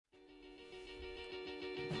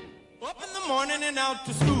Up in the morning and out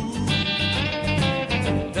to school.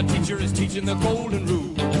 The teacher is teaching the golden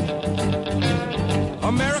rule.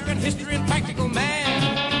 American history and practical math.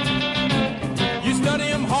 You study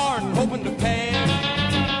them hard and hoping to pass.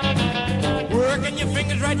 Working your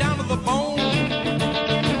fingers right down to the bone.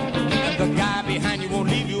 And the guy behind you won't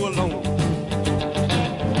leave you alone.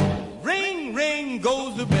 Ring, ring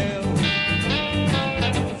goes the bell.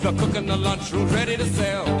 The cook in the lunchroom's ready to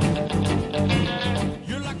sell.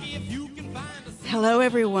 You're lucky if you can find a... Hello,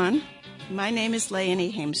 everyone. My name is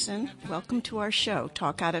Leonie Hameson. Welcome to our show,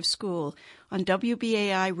 Talk Out of School, on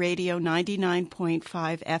WBAI Radio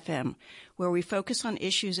 99.5 FM, where we focus on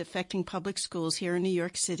issues affecting public schools here in New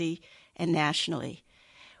York City and nationally.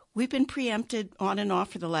 We've been preempted on and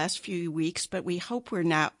off for the last few weeks, but we hope we're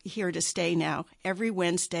now here to stay now, every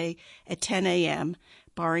Wednesday at 10 a.m.,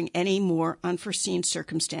 barring any more unforeseen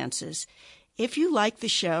circumstances. If you like the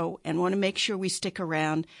show and want to make sure we stick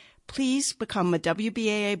around, please become a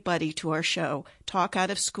WBAI buddy to our show, Talk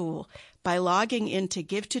Out of School, by logging into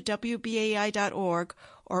givetowbai.org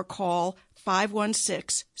or call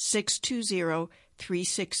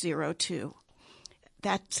 516-620-3602.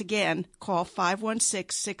 That's again, call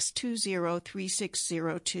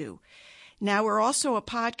 516-620-3602. Now, we're also a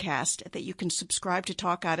podcast that you can subscribe to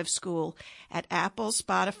Talk Out of School at Apple,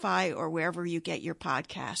 Spotify, or wherever you get your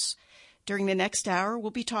podcasts. During the next hour, we'll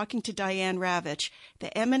be talking to Diane Ravitch,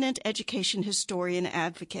 the eminent education historian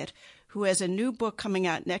advocate, who has a new book coming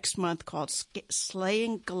out next month called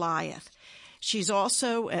Slaying Goliath. She's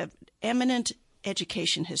also an eminent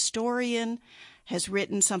education historian, has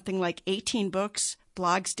written something like 18 books,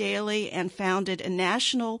 blogs daily, and founded a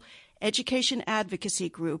national education advocacy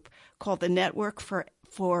group called the Network for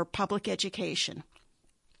Public Education.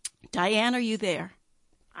 Diane, are you there?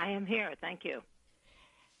 I am here. Thank you.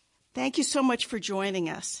 Thank you so much for joining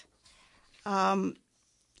us.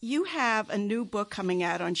 You have a new book coming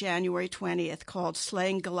out on January 20th called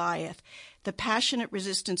Slaying Goliath, The Passionate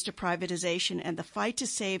Resistance to Privatization and the Fight to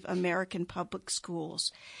Save American Public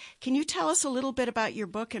Schools. Can you tell us a little bit about your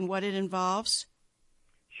book and what it involves?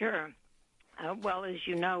 Sure. Well, as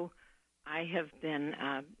you know, I have been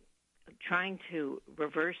trying to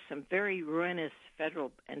reverse some very ruinous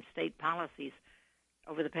federal and state policies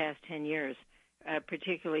over the past 10 years.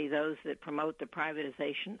 Particularly those that promote the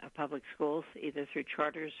privatization of public schools, either through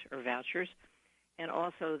charters or vouchers, and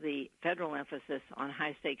also the federal emphasis on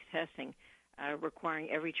high-stakes testing, requiring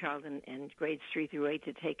every child in grades 3 through 8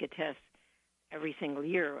 to take a test every single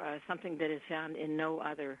year, something that is found in no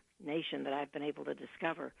other nation that I've been able to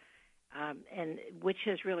discover, and which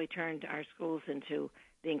has really turned our schools into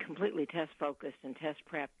being completely test-focused and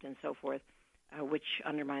test-prepped and so forth, which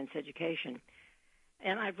undermines education.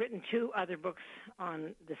 And I've written two other books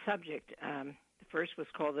on the subject. The first was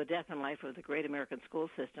called The Death and Life of the Great American School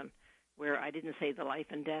System, where I didn't say the life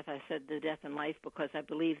and death. I said the death and life because I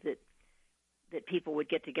believe that people would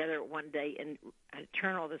get together one day and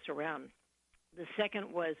turn all this around. The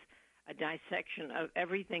second was a dissection of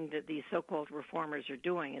everything that these so-called reformers are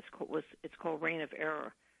doing. It's called Reign of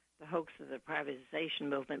Error, the hoax of the privatization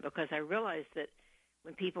movement, because I realized that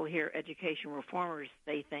when people hear education reformers,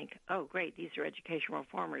 they think, oh, great, these are education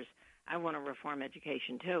reformers. I want to reform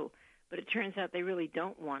education, too. But it turns out they really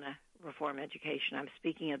don't want to reform education. I'm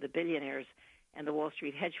speaking of the billionaires and the Wall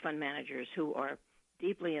Street hedge fund managers who are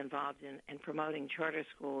deeply involved in promoting charter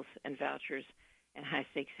schools and vouchers and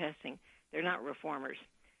high-stakes testing. They're not reformers.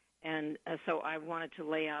 And so I wanted to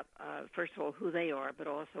lay out, first of all, who they are, but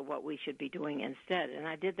also what we should be doing instead. And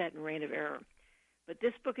I did that in Reign of Error. But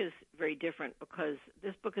this book is very different because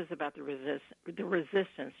this book is about the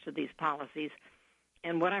resistance to these policies.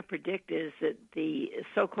 And what I predict is that the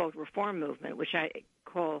so-called reform movement, which I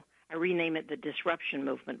rename it the disruption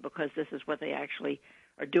movement because this is what they actually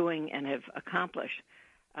are doing and have accomplished.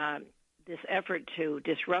 This effort to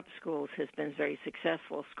disrupt schools has been very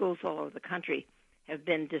successful. Schools all over the country have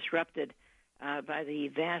been disrupted by the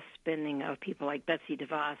vast spending of people like Betsy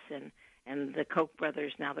DeVos and the Koch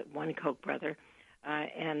brothers, now that one Koch brother,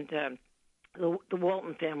 and the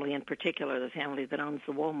Walton family in particular, the family that owns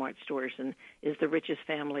the Walmart stores and is the richest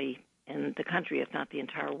family in the country, if not the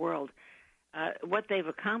entire world. What they've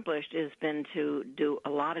accomplished has been to do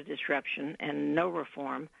a lot of disruption and no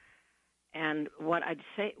reform. And what I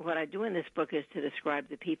do in this book is to describe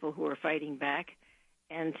the people who are fighting back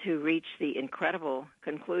and to reach the incredible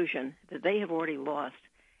conclusion that they have already lost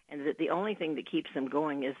and that the only thing that keeps them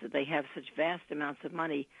going is that they have such vast amounts of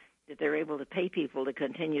money that they're able to pay people to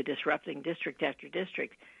continue disrupting district after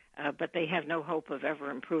district, but they have no hope of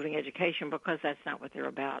ever improving education because that's not what they're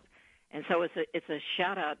about. And so it's a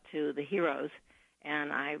shout out to the heroes,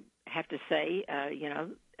 and I have to say,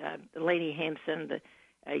 Lady Hampson,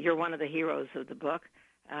 you're one of the heroes of the book.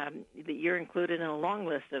 You're included in a long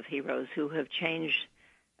list of heroes who have changed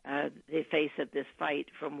the face of this fight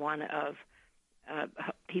from one of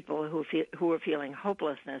people who are feeling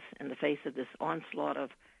hopelessness in the face of this onslaught of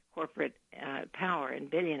corporate power and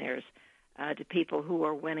billionaires to people who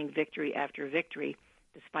are winning victory after victory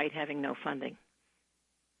despite having no funding.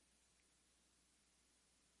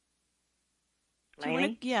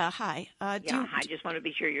 Lainey? Hi. I just want to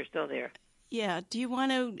be sure you're still there. Yeah. Do you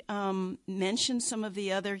want to mention some of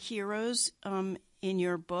the other heroes in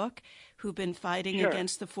your book who've been fighting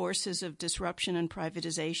against the forces of disruption and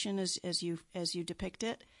privatization as you depict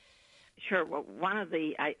it? Sure. Well,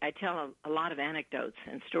 I tell a lot of anecdotes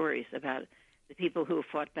and stories about the people who have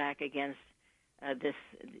fought back against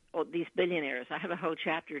these billionaires. I have a whole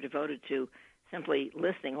chapter devoted to simply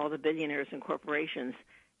listing all the billionaires and corporations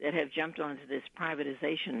that have jumped onto this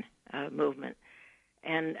privatization movement.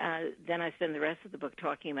 And then I spend the rest of the book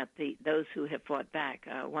talking about those who have fought back.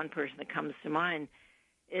 One person that comes to mind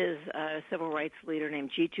is a civil rights leader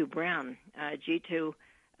named Jitu Brown. Jitu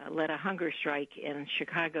led a hunger strike in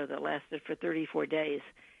Chicago that lasted for 34 days,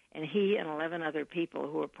 and he and 11 other people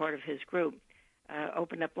who were part of his group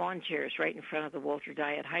opened up lawn chairs right in front of the Walter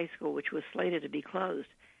Dyett High School, which was slated to be closed,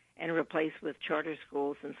 and replaced with charter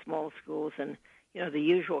schools and small schools and, the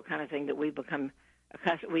usual kind of thing that we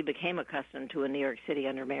became accustomed to in New York City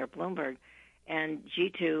under Mayor Bloomberg. And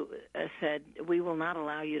G2 said, we will not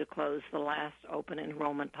allow you to close the last open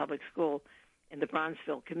enrollment public school in the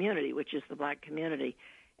Bronzeville community, which is the black community.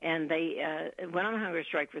 And they went on a hunger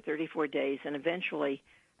strike for 34 days, and eventually,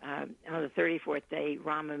 on the 34th day,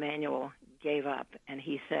 Rahm Emanuel gave up, and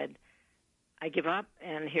he said, I give up,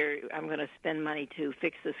 and here I'm going to spend money to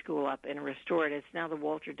fix the school up and restore it. It's now the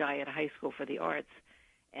Walter Dyett High School for the Arts,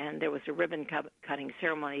 and there was a ribbon-cutting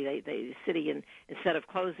ceremony. The city, instead of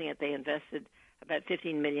closing it, they invested about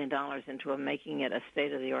 $15 million into making it a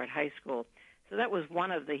state-of-the-art high school. So that was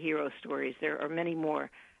one of the hero stories. There are many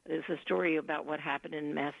more. There's a story about what happened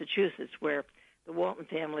in Massachusetts where the Walton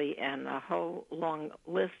family and a whole long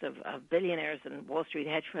list of billionaires and Wall Street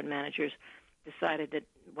hedge fund managers decided that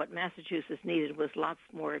what Massachusetts needed was lots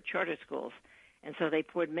more charter schools. And so they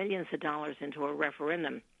poured millions of dollars into a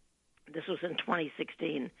referendum. This was in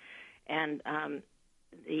 2016. And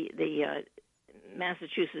the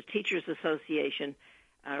Massachusetts Teachers Association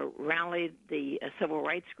rallied the civil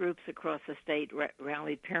rights groups across the state,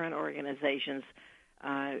 rallied parent organizations,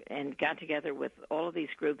 and got together with all of these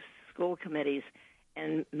groups, school committees,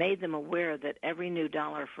 and made them aware that every new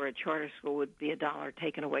dollar for a charter school would be a dollar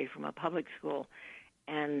taken away from a public school.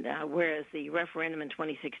 And whereas the referendum in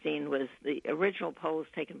 2016 was the original polls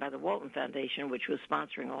taken by the Walton Foundation, which was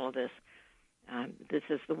sponsoring all of this. This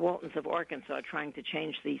is the Waltons of Arkansas trying to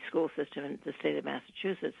change the school system in the state of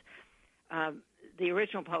Massachusetts. The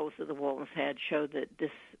original polls that the Waltons had showed that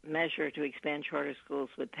this measure to expand charter schools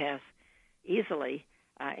would pass easily.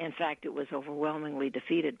 In fact, it was overwhelmingly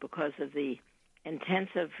defeated because of the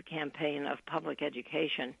intensive campaign of public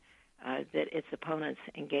education that its opponents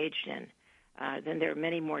engaged in. Then there are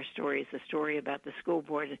many more stories. A story about the school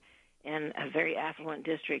board in a very affluent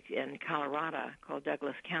district in Colorado called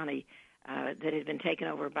Douglas County that had been taken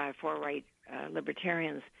over by far-right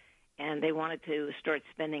libertarians, and they wanted to start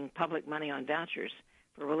spending public money on vouchers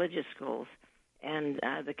for religious schools. And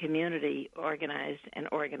the community organized and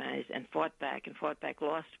fought back,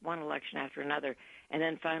 lost one election after another, and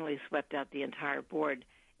then finally swept out the entire board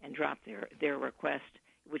and dropped their request,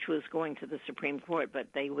 which was going to the Supreme Court, but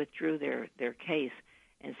they withdrew their case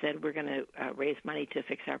and said, we're going to raise money to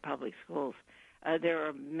fix our public schools. There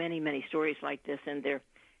are many, many stories like this, and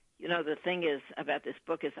the thing is about this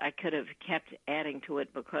book is I could have kept adding to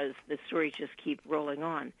it because the stories just keep rolling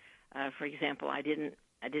on. For example,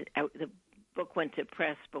 the book went to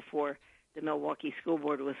press before the Milwaukee School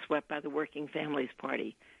Board was swept by the Working Families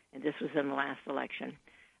Party, and this was in the last election.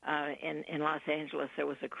 In Los Angeles, there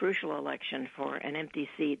was a crucial election for an empty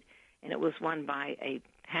seat, and it was won by a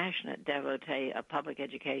passionate devotee of public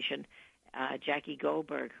education, Jackie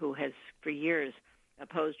Goldberg, who has for years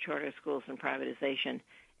opposed charter schools and privatization,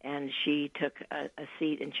 and she took a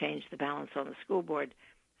seat and changed the balance on the school board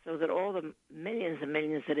so that all the millions and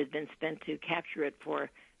millions that had been spent to capture it for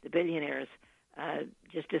the billionaires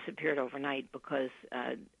just disappeared overnight because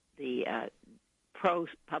the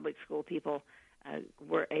pro-public school people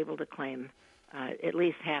were able to claim at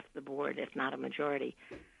least half the board, if not a majority.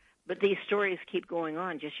 But these stories keep going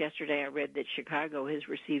on. Just yesterday I read that Chicago has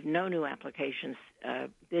received no new applications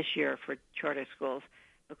this year for charter schools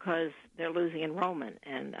because they're losing enrollment.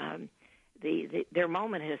 And their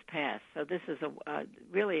moment has passed. So this is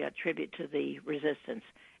really a tribute to the resistance,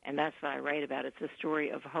 and that's what I write about. It's a story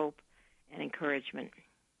of hope and encouragement.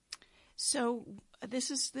 So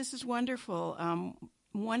this is wonderful.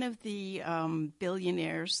 One of the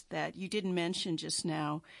billionaires that you didn't mention just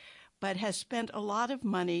now, but has spent a lot of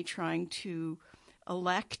money trying to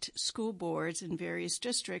elect school boards in various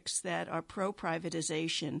districts that are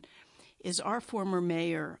pro-privatization, is our former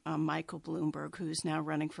mayor, Michael Bloomberg, who's now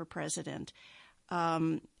running for president.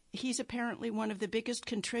 He's apparently one of the biggest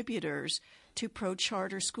contributors to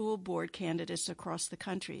pro-charter school board candidates across the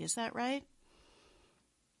country. Is that right?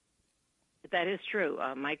 That is true.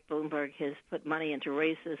 Mike Bloomberg has put money into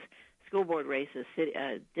races, school board races,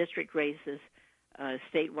 district races,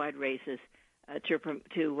 statewide races,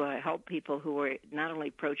 to help people who are not only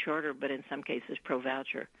pro-charter but in some cases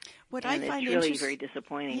pro-voucher. What and I find it's really very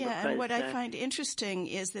disappointing. Yeah, because, and what I find interesting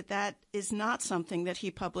is that is not something that he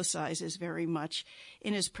publicizes very much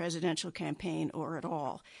in his presidential campaign or at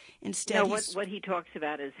all. Instead, what he talks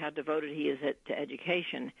about is how devoted he is to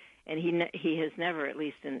education, and he has never, at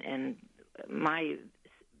least in my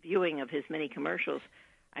viewing of his many commercials,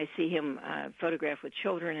 I see him photographed with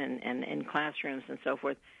children and in classrooms and so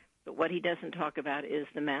forth. But what he doesn't talk about is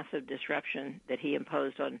the massive disruption that he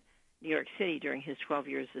imposed on New York City during his 12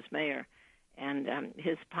 years as mayor. And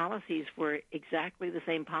his policies were exactly the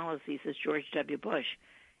same policies as George W. Bush.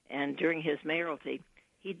 And during his mayoralty,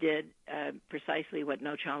 he did precisely what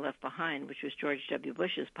No Child Left Behind, which was George W.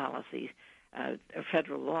 Bush's policies,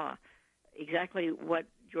 federal law. Exactly what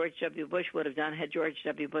George W. Bush would have done had George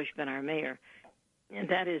W. Bush been our mayor. And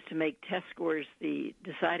that is to make test scores the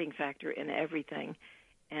deciding factor in everything,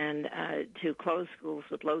 and to close schools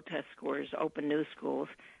with low test scores, open new schools,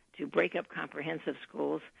 to break up comprehensive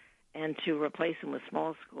schools, and to replace them with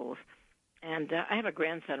small schools. And I have a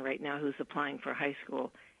grandson right now who's applying for high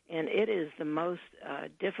school, and it is the most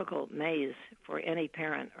difficult maze for any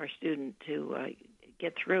parent or student to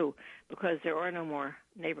get through, because there are no more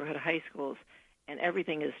neighborhood high schools, and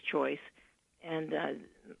everything is choice. And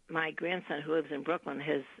my grandson, who lives in Brooklyn,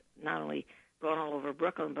 has not only gone all over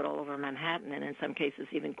Brooklyn, but all over Manhattan, and in some cases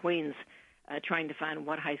even Queens, trying to find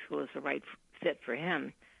what high school is the right fit for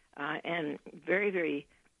him. And very, very,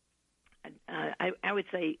 I would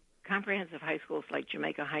say comprehensive high schools like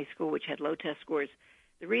Jamaica High School, which had low test scores.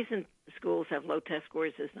 The reason schools have low test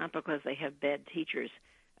scores is not because they have bad teachers,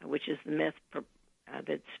 which is the myth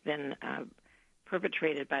that's been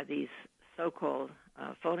perpetrated by these so-called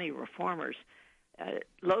phony reformers.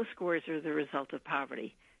 Low scores are the result of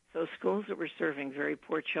poverty. So schools that were serving very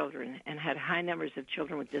poor children and had high numbers of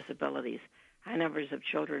children with disabilities, high numbers of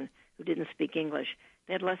children who didn't speak English,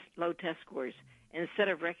 they had low test scores. And instead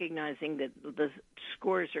of recognizing that the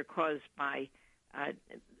scores are caused by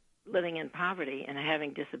living in poverty and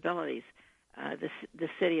having disabilities, the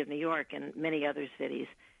city of New York and many other cities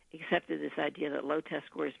accepted this idea that low test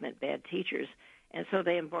scores meant bad teachers. And so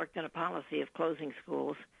they embarked on a policy of closing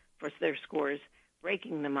schools for their scores,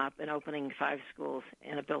 breaking them up and opening 5 schools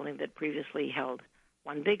in a building that previously held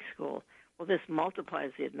one big school. Well, this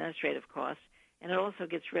multiplies the administrative costs, and it also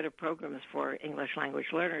gets rid of programs for English language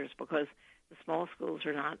learners, because the small schools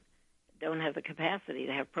don't have the capacity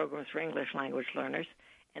to have programs for English language learners,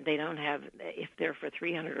 and they don't have, if they're for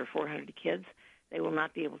 300 or 400 kids, they will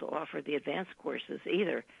not be able to offer the advanced courses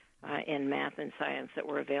either in math and science that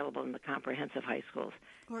were available in the comprehensive high schools.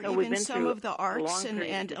 Or so even some of the arts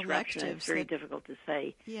and electives. It's very difficult to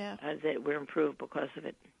say that we're improved because of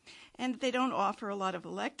it. And they don't offer a lot of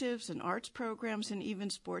electives and arts programs and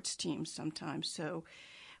even sports teams sometimes. So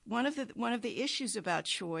one of the issues about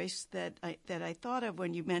choice that I thought of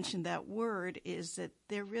when you mentioned that word is that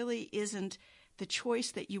there really isn't the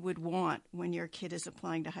choice that you would want when your kid is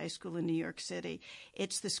applying to high school in New York City.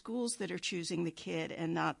 It's the schools that are choosing the kid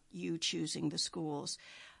and not you choosing the schools.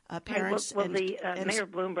 Parents. Mayor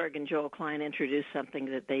Bloomberg and Joel Klein introduced something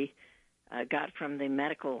that they got from the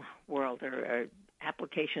medical world, or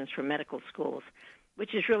applications for medical schools,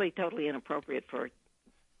 which is really totally inappropriate for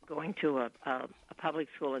going to a public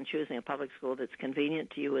school and choosing a public school that's convenient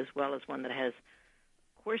to you, as well as one that has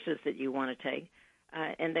courses that you want to take.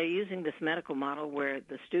 And they're using this medical model where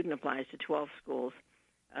the student applies to 12 schools.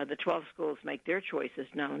 The 12 schools make their choices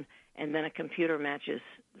known, and then a computer matches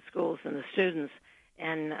the schools and the students.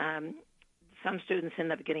 And some students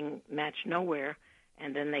end up getting matched nowhere,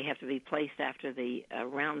 and then they have to be placed after the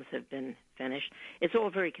rounds have been finished. It's all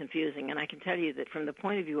very confusing, and I can tell you that from the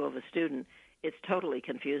point of view of a student, it's totally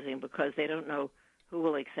confusing, because they don't know who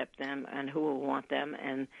will accept them and who will want them,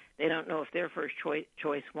 and they don't know if their first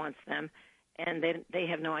choice wants them. and they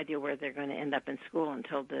have no idea where they're going to end up in school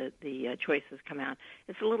until the choices come out.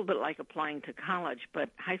 It's a little bit like applying to college, but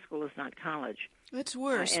high school is not college. It's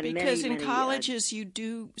worse because in colleges you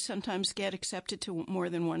do sometimes get accepted to more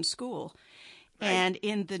than one school. Right. And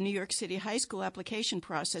in the New York City high school application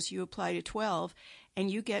process, you apply to 12, and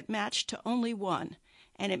you get matched to only one.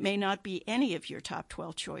 And it may not be any of your top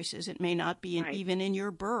 12 choices. It may not be even in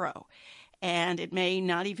your borough. And it may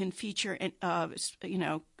not even feature,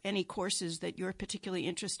 any courses that you're particularly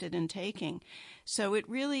interested in taking. So it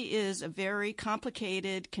really is a very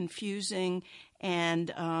complicated, confusing,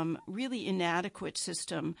 and really inadequate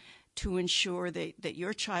system to ensure that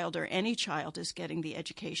your child or any child is getting the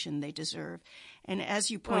education they deserve. And as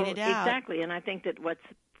you pointed out... Exactly, and I think that what's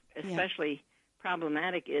especially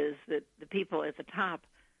problematic is that the people at the top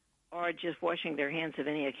are just washing their hands of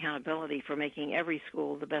any accountability for making every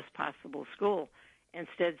school the best possible school,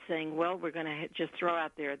 instead saying, well, we're going to just throw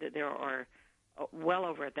out there that there are well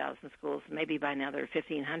over 1,000 schools. Maybe by now there are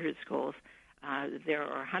 1,500 schools. There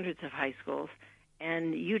are hundreds of high schools,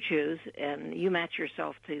 and you choose, and you match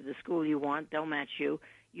yourself to the school you want. They'll match you.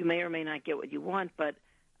 You may or may not get what you want, but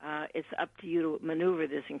it's up to you to maneuver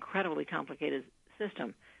this incredibly complicated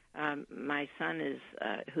system. My son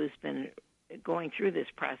who's been going through this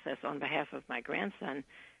process on behalf of my grandson,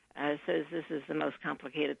 says this is the most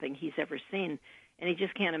complicated thing he's ever seen, and he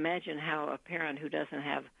just can't imagine how a parent who doesn't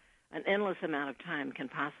have an endless amount of time can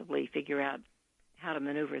possibly figure out how to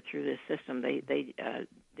maneuver through this system.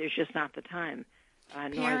 There's just not the time.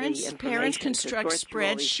 Parents construct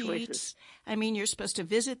spreadsheets. I mean, you're supposed to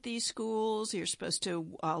visit these schools. You're supposed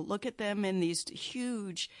to look at them in these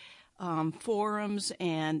huge forums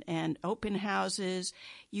and open houses.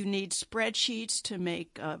 You need spreadsheets to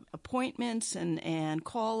make appointments and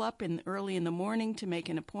call up early in the morning to make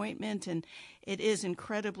an appointment. And it is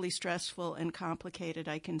incredibly stressful and complicated,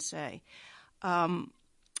 I can say. One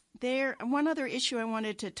other issue I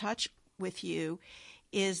wanted to touch with you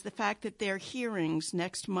is the fact that there are hearings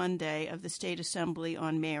next Monday of the State Assembly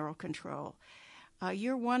on mayoral control.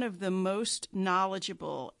 You're one of the most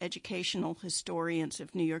knowledgeable educational historians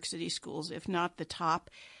of New York City schools, if not the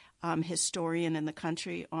top historian in the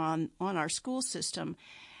country on our school system.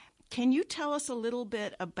 Can you tell us a little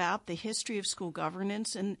bit about the history of school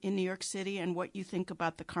governance in New York City and what you think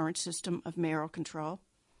about the current system of mayoral control?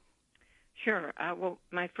 Sure. Well,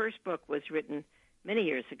 my first book was written many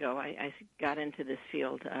years ago. I got into this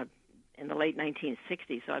field in the late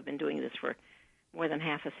 1960s, so I've been doing this for more than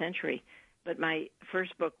half a century. But my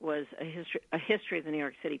first book was a history of the New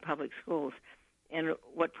York City public schools. And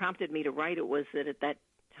what prompted me to write it was that at that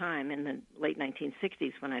time, in the late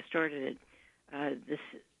 1960s, when I started it, this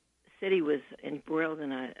city was embroiled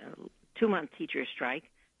in a 2-month teacher strike,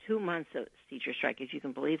 2 months of teacher strike, if you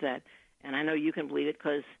can believe that. And I know you can believe it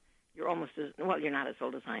because you're you're not as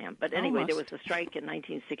old as I am. But anyway, There was a strike in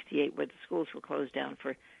 1968 where the schools were closed down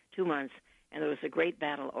for 2 months, and there was a great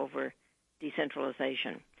battle over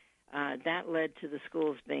decentralization. That led to the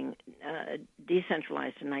schools being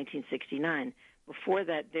decentralized in 1969. Before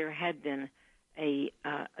that, there had been a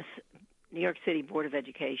New York City Board of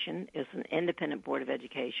Education. It was an independent Board of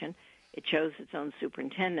Education. It chose its own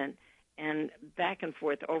superintendent, and back and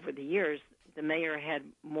forth over the years, the mayor had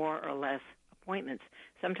more or less appointments.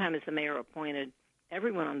 Sometimes the mayor appointed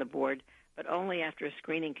everyone on the board, but only after a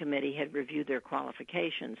screening committee had reviewed their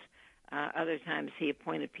qualifications. Other times he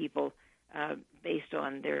appointed people based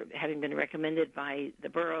on their having been recommended by the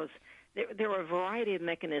boroughs. There were a variety of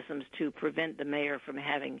mechanisms to prevent the mayor from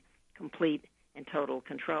having complete and total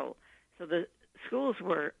control. So the schools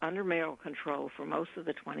were under mayoral control for most of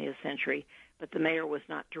the 20th century, but the mayor was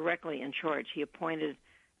not directly in charge. He appointed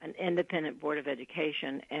an independent Board of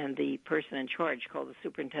Education, and the person in charge, called the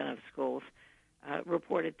superintendent of schools,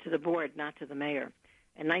 reported to the board, not to the mayor.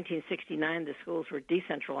 In 1969, the schools were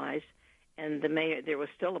decentralized, and the mayor, there was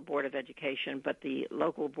still a Board of Education, but the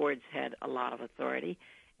local boards had a lot of authority.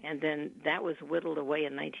 And then that was whittled away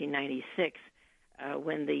in 1996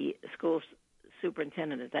 when the school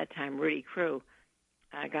superintendent at that time, Rudy Crew,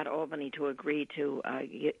 got Albany to agree to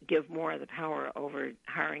give more of the power over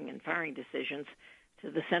hiring and firing decisions to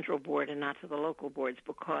the central board and not to the local boards,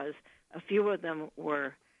 because a few of them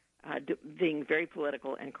were being very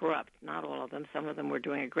political and corrupt. Not all of them. Some of them were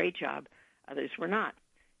doing a great job. Others were not.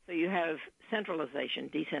 So you have centralization,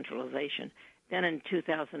 decentralization. Then in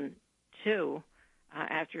 2002,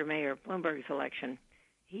 after Mayor Bloomberg's election,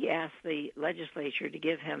 he asked the legislature to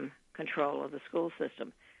give him control of the school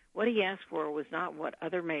system. What he asked for was not what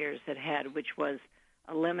other mayors had, which was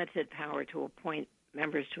a limited power to appoint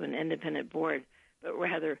members to an independent board, but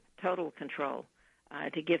rather total control,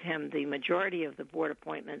 to give him the majority of the board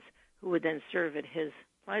appointments, who would then serve at his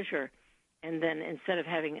pleasure. And then instead of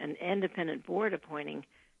having an independent board appointing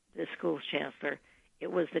the school's chancellor,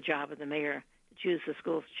 it was the job of the mayor to choose the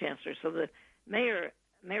school's chancellor. So the Mayor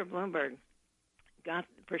Bloomberg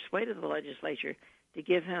persuaded the legislature to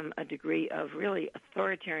give him a degree of really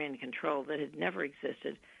authoritarian control that had never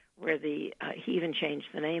existed, where he even changed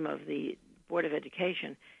the name of the Board of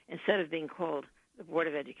Education. Instead of being called the Board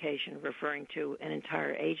of Education, referring to an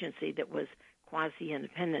entire agency that was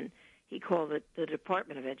quasi-independent, he called it the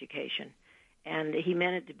Department of Education. And he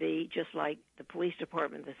meant it to be just like the police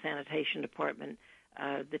department, the sanitation department,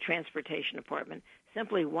 the transportation department,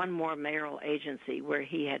 simply one more mayoral agency where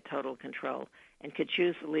he had total control and could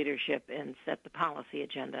choose the leadership and set the policy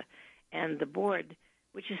agenda. And the board,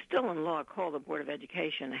 which is still in law called the Board of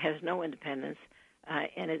Education, has no independence,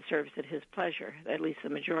 and it serves at his pleasure. At least the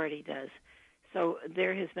majority does. So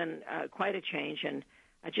there has been quite a change, and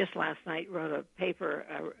I just last night wrote a paper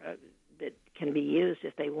that can be used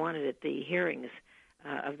if they wanted at the hearings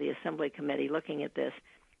of the Assembly Committee looking at this,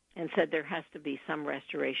 and said there has to be some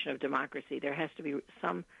restoration of democracy. There has to be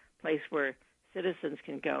some place where citizens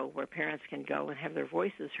can go, where parents can go and have their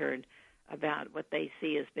voices heard about what they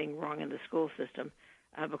see as being wrong in the school system,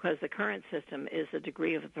 because the current system is a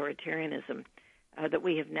degree of authoritarianism that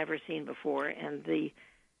we have never seen before, and the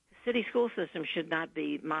city school system should not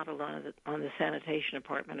be modeled on the sanitation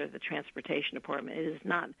department or the transportation department. It is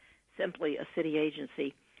not simply a city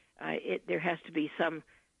agency. There has to be some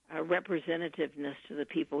representativeness to the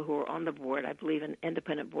people who are on the board. I believe an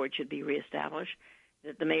independent board should be reestablished,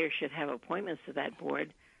 that the mayor should have appointments to that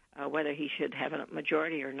board. Whether he should have a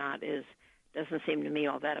majority or not doesn't seem to me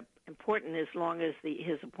all that important, as long as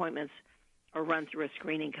his appointments are run through a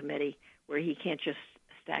screening committee where he can't just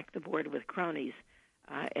stack the board with cronies,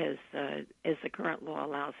 as the current law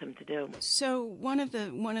allows him to do. So one of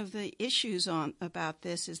the issues about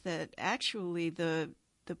this is that actually the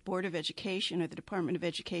Board of Education or the Department of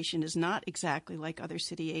Education is not exactly like other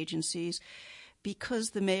city agencies,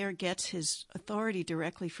 because the mayor gets his authority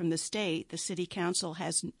directly from the state. The city council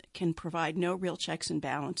can provide no real checks and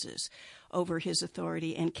balances over his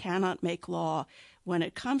authority and cannot make law when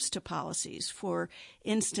it comes to policies. For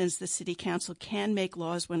instance, the city council can make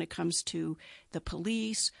laws when it comes to the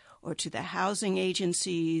police or to the housing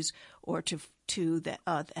agencies or to the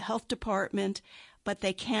health department, but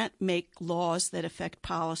they can't make laws that affect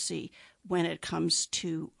policy when it comes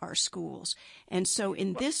to our schools. And so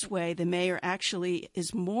in this way, the mayor actually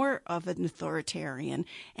is more of an authoritarian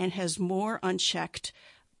and has more unchecked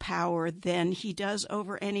power than he does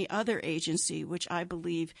over any other agency, which I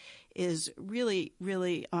believe is really,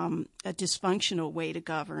 really a dysfunctional way to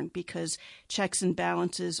govern, because checks and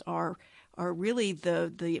balances are really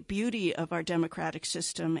the beauty of our democratic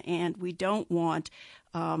system, and we don't want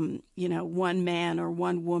one man or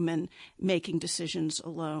one woman making decisions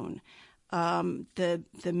alone.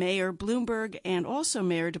 The Mayor Bloomberg and also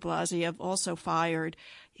Mayor de Blasio have also fired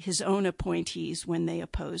his own appointees when they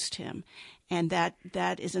opposed him. And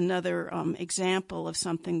that is another example of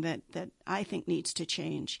something that I think needs to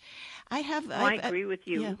change. I agree with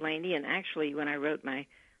you, Lainey, and actually when I wrote my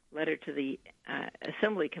letter to the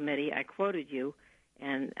Assembly Committee, I quoted you,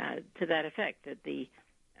 and to that effect, that the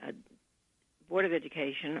Board of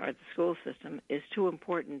Education or the school system is too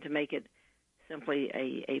important to make it simply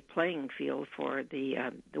a playing field for the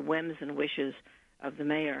whims and wishes of the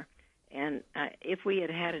mayor. And if we had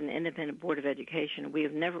had an independent Board of Education, we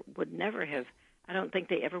would never have, I don't think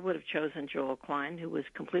they ever would have chosen Joel Klein, who was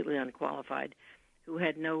completely unqualified, who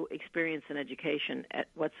had no experience in education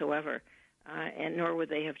whatsoever, and nor would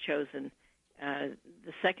they have chosen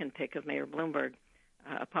the second pick of Mayor Bloomberg,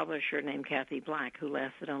 a publisher named Kathy Black, who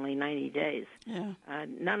lasted only 90 days. Yeah.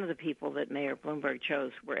 None of the people that Mayor Bloomberg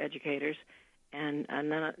chose were educators, and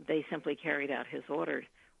they simply carried out his orders.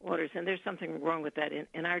 And there's something wrong with that.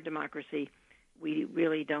 In our democracy, we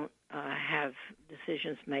really don't have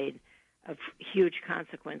decisions made of huge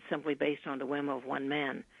consequence simply based on the whim of one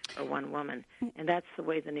man or one woman. And that's the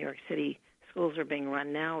way the New York City schools are being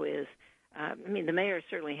run now. The mayor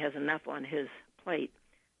certainly has enough on his plate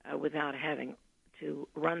without having to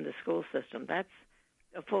run the school system. That's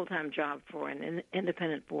a full-time job for an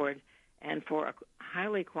independent board and for a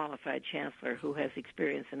highly qualified chancellor who has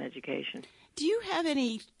experience in education. Do you have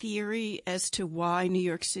any theory as to why New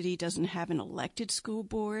York City doesn't have an elected school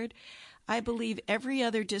board? I believe every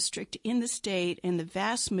other district in the state and the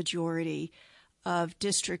vast majority of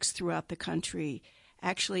districts throughout the country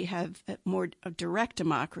actually have more direct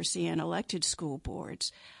democracy and elected school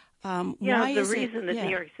boards. The reason that New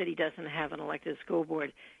York City doesn't have an elected school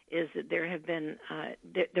board is that there have been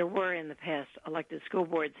there were in the past elected school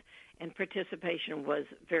boards, and participation was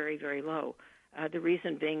very, very low. The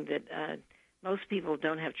reason being that most people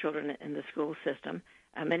don't have children in the school system.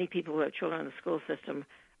 Many people who have children in the school system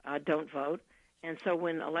don't vote. And so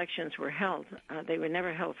when elections were held, they were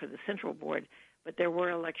never held for the central board, but there were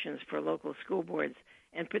elections for local school boards,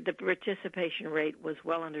 and the participation rate was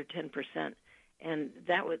well under 10%. And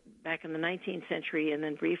that was back in the 19th century, and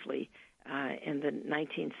then briefly in the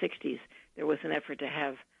 1960s, there was an effort to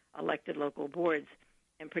have elected local boards,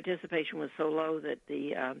 and participation was so low that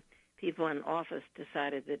the people in office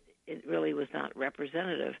decided that it really was not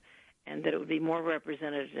representative, and that it would be more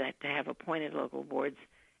representative to have appointed local boards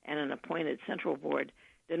and an appointed central board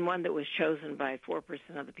than one that was chosen by 4%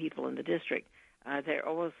 of the people in the district. There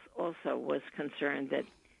also was concern that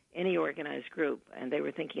any organized group, and they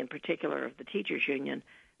were thinking in particular of the teachers' union,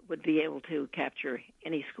 would be able to capture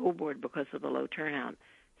any school board because of the low turnout.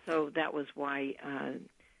 So that was why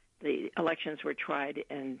the elections were tried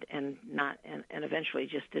and eventually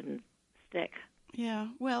just didn't stick. Yeah,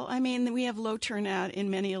 well, I mean, we have low turnout in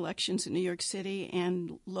many elections in New York City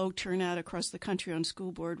and low turnout across the country on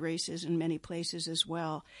school board races in many places as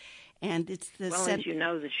well. And it's the as you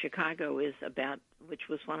know, that Chicago is which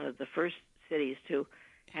was one of the first cities to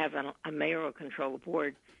have a mayoral control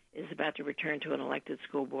board, is about to return to an elected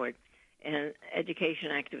school board. And education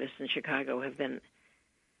activists in Chicago have been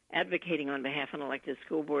advocating on behalf of an elected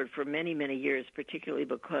school board for many, many years, particularly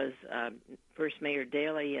because first Mayor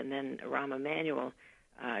Daley and then Rahm Emanuel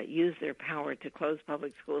used their power to close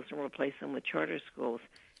public schools and replace them with charter schools.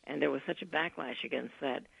 And there was such a backlash against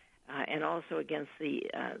that, and also against the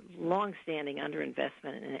long-standing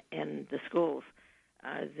underinvestment in the schools,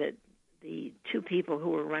 that the two people who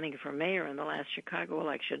were running for mayor in the last Chicago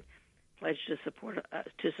election pledged to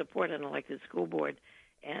support an elected school board.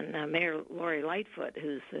 And Mayor Lori Lightfoot,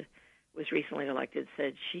 who was recently elected,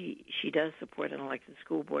 said she does support an elected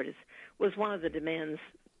school board. It was one of the demands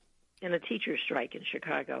in a teacher strike in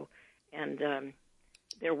Chicago, and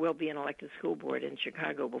there will be an elected school board in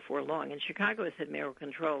Chicago before long. And Chicago has had mayoral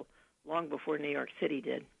control long before New York City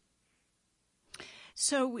did.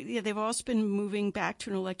 So they've also been moving back to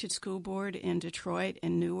an elected school board in Detroit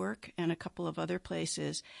and Newark and a couple of other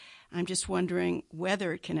places. I'm just wondering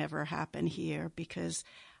whether it can ever happen here, because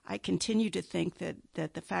I continue to think that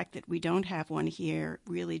the fact that we don't have one here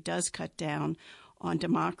really does cut down on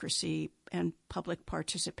democracy and public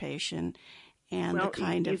participation and the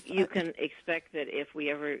kind of... You can expect that if we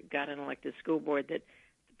ever got an elected school board, that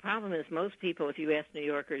the problem is most people, if you ask New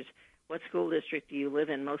Yorkers, what school district do you live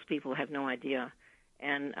in, most people have no idea.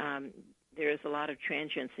 And there is a lot of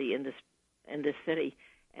transiency in this city.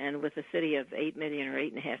 And with a city of 8 million or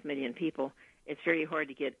 8.5 million people, it's very hard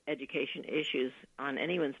to get education issues on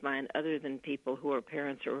anyone's mind other than people who are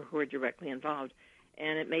parents or who are directly involved.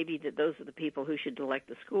 And it may be that those are the people who should elect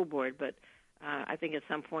the school board, but I think at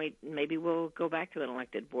some point maybe we'll go back to an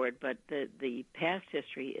elected board. But the past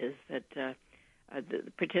history is that the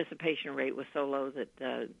participation rate was so low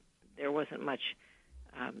that there wasn't much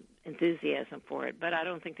enthusiasm for it. But I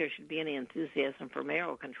don't think there should be any enthusiasm for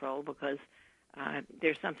mayoral control, because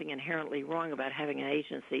there's something inherently wrong about having an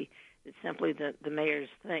agency that's simply the mayor's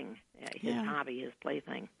thing, his hobby, his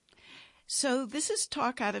plaything. So this is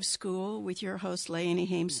Talk Out of School with your host, Leonie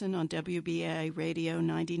Hameson, on WBAI Radio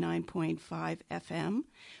 99.5 FM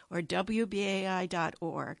or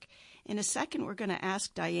WBAI.org. In a second, we're going to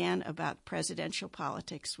ask Diane about presidential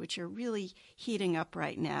politics, which are really heating up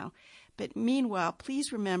right now. But meanwhile,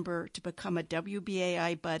 please remember to become a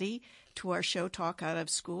WBAI buddy to our show Talk Out of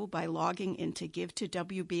School by logging into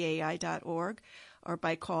givetowbai.org or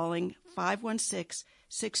by calling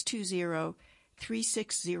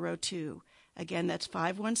 516-620-3602. Again, that's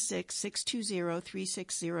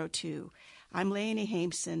 516-620-3602. I'm Leonie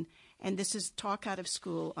Hameson, and this is Talk Out of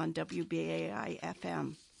School on WBAI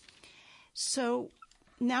FM. So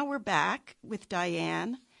now we're back with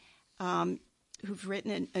Diane, who's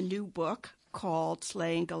written a new book called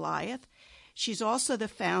Slaying Goliath. She's also the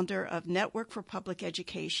founder of Network for Public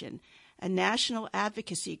Education, a national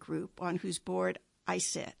advocacy group on whose board I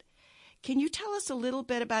sit. Can you tell us a little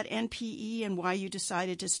bit about NPE and why you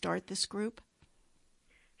decided to start this group?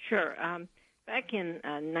 Sure. Back in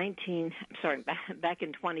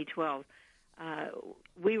 2012,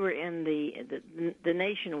 we were in the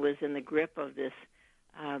nation was in the grip of this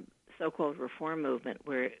so-called reform movement,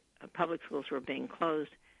 where public schools were being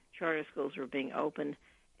closed, charter schools were being opened,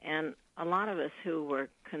 and a lot of us who were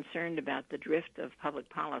concerned about the drift of public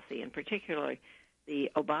policy, and particularly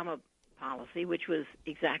the Obama policy, which was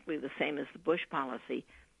exactly the same as the Bush policy,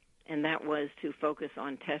 and that was to focus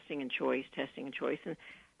on testing and choice. And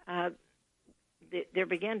there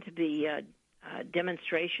began to be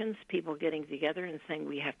demonstrations, people getting together and saying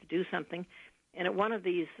we have to do something. And at one of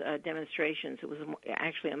these demonstrations, it was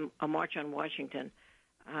actually a march on Washington,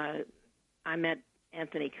 I met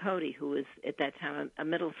Anthony Cody, who was at that time a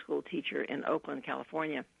middle school teacher in Oakland,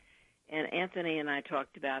 California. And Anthony and I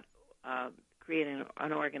talked about creating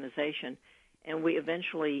an organization, and we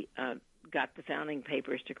eventually got the founding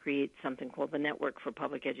papers to create something called the Network for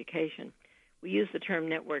Public Education. We used the term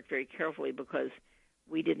network very carefully because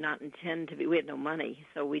we did not intend to be, we had no money,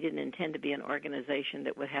 so we didn't intend to be an organization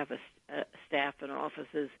that would have a staff and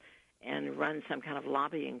offices and run some kind of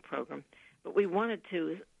lobbying program. But we wanted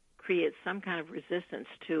to create some kind of resistance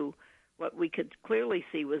to what we could clearly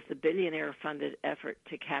see was the billionaire-funded effort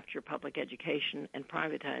to capture public education and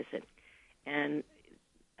privatize it. And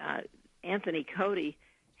Anthony Cody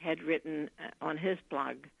had written on his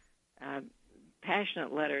blog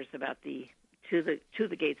passionate letters about to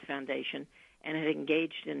the Gates Foundation, and had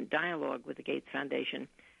engaged in dialogue with the Gates Foundation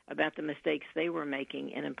about the mistakes they were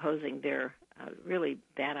making in imposing their really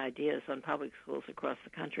bad ideas on public schools across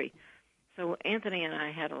the country. So Anthony and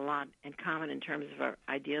I had a lot in common in terms of our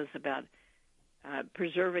ideas about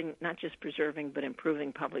preserving, not just preserving, but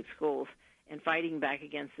improving public schools and fighting back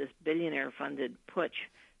against this billionaire-funded putsch,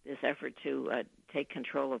 this effort to take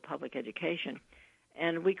control of public education.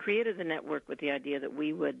 And we created the network with the idea that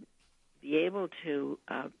we would be able to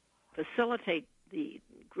facilitate the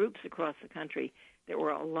groups across the country that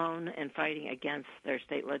were alone and fighting against their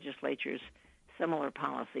state legislatures' similar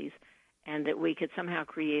policies, and that we could somehow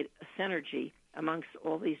create a synergy amongst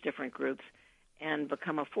all these different groups and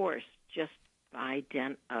become a force just by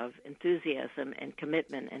dint of enthusiasm and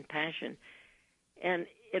commitment and passion. And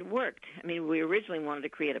it worked. I mean, we originally wanted to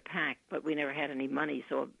create a PAC, but we never had any money,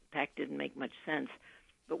 so a PAC didn't make much sense.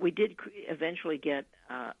 But we did eventually get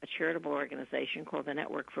a charitable organization called the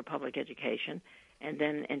Network for Public Education, and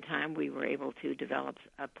then in time we were able to develop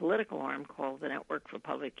a political arm called the Network for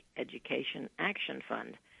Public Education Action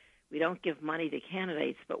Fund. We don't give money to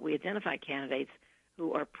candidates, but we identify candidates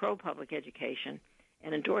who are pro-public education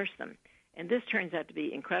and endorse them. And this turns out to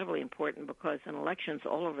be incredibly important because in elections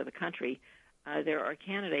all over the country, there are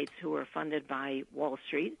candidates who are funded by Wall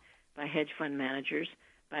Street, by hedge fund managers,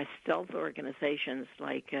 by stealth organizations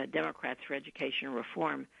like Democrats for Education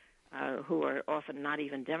Reform, who are often not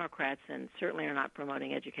even Democrats and certainly are not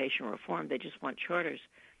promoting education reform. They just want charters.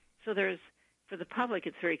 So for the public,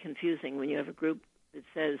 it's very confusing when you have a group that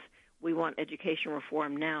says, we want education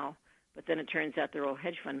reform now, but then it turns out they're all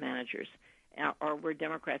hedge fund managers. Or we're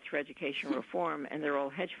Democrats for Education Reform, and they're all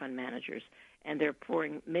hedge fund managers, and they're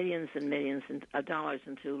pouring millions and millions of dollars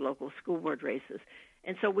into local school board races.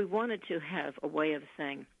 And so we wanted to have a way of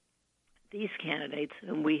saying these candidates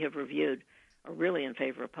whom we have reviewed are really in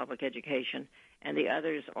favor of public education, and the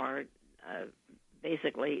others are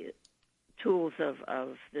basically tools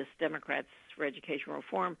of this Democrats for Education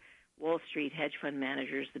Reform, Wall Street hedge fund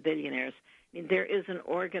managers, the billionaires. I mean, there is an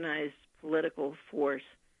organized political force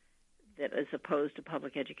that is opposed to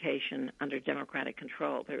public education under Democratic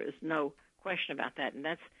control. There is no question about that, and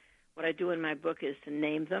that's what I do in my book is to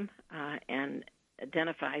name them and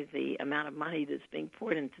identify the amount of money that's being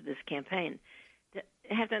poured into this campaign. You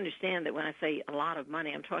have to understand that when I say a lot of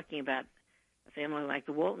money, I'm talking about a family like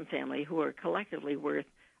the Walton family who are collectively worth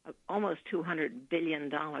almost $200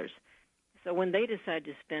 billion. So when they decide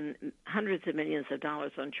to spend hundreds of millions of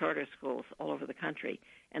dollars on charter schools all over the country,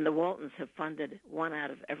 and the Waltons have funded 1 out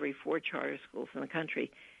of every 4 charter schools in the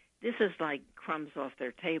country, this is like crumbs off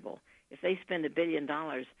their table. If they spend $1 billion,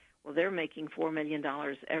 well, they're making $4 million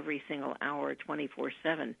every single hour,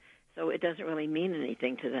 24/7. So it doesn't really mean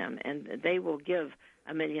anything to them, and they will give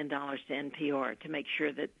 $1 million to NPR to make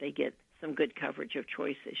sure that they get some good coverage of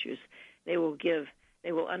choice issues. They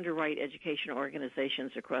will underwrite education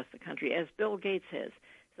organizations across the country, as Bill Gates has.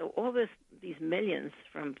 So all these millions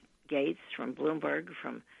from Gates, from Bloomberg,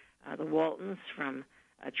 from the Waltons, from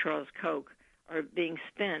Charles Koch are being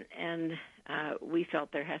spent, and we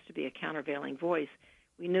felt there has to be a countervailing voice.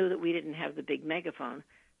 We knew that we didn't have the big megaphone,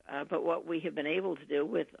 but what we have been able to do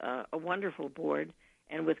with a wonderful board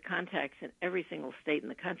and with contacts in every single state in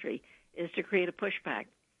the country is to create a pushback.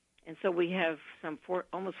 And so we have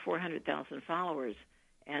almost 400,000 followers,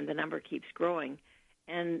 and the number keeps growing.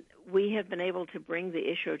 And we have been able to bring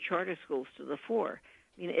the issue of charter schools to the fore.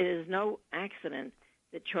 I mean, it is no accident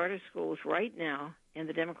that charter schools right now in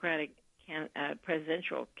the Democratic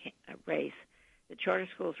presidential race, the charter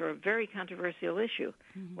schools are a very controversial issue.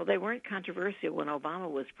 Mm-hmm. Well, they weren't controversial when Obama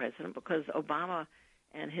was president because Obama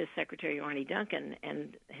and his secretary, Arne Duncan,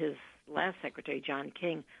 and his last secretary, John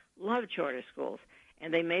King, loved charter schools.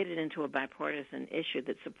 And they made it into a bipartisan issue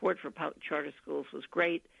that support for charter schools was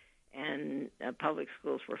great, and public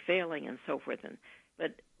schools were failing, and so forth.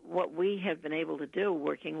 But what we have been able to do,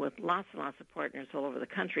 working with lots and lots of partners all over the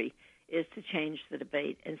country, is to change the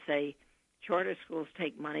debate and say charter schools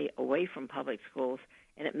take money away from public schools,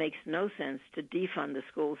 and it makes no sense to defund the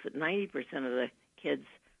schools that 90% of the kids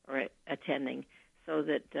are attending so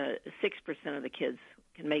that 6% of the kids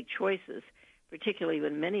can make choices, particularly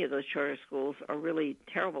when many of those charter schools are really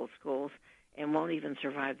terrible schools and won't even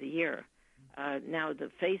survive the year. Now, the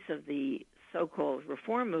face of the so-called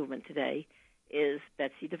reform movement today is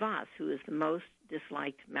Betsy DeVos, who is the most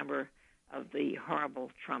disliked member of the horrible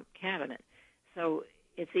Trump cabinet. So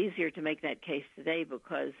it's easier to make that case today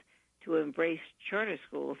because to embrace charter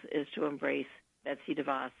schools is to embrace Betsy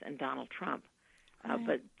DeVos and Donald Trump. Right.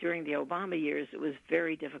 But during the Obama years, it was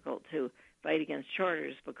very difficult to fight against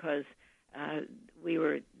charters because we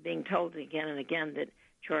were being told again and again that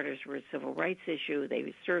charters were a civil rights issue.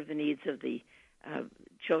 They served the needs of the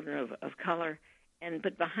children of color.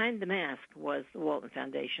 But behind the mask was the Walton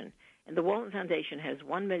Foundation. And the Walton Foundation has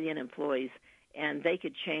 1 million employees, and they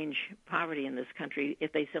could change poverty in this country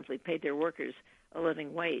if they simply paid their workers a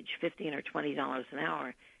living wage, $15 or $20 an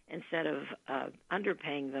hour, instead of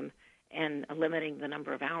underpaying them and limiting the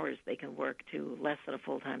number of hours they can work to less than a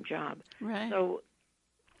full-time job. Right. So,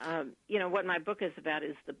 what my book is about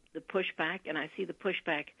is the pushback, and I see the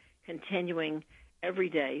pushback continuing every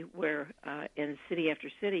day where in city after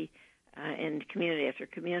city and community after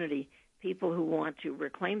community, people who want to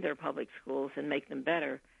reclaim their public schools and make them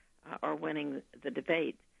better are winning the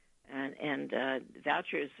debate. And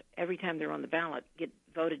vouchers, every time they're on the ballot, get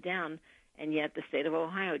voted down, and yet the state of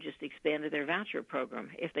Ohio just expanded their voucher program.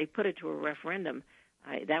 If they put it to a referendum,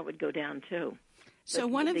 that would go down too. So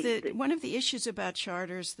one of the issues about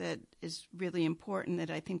charters that is really important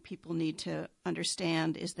that I think people need to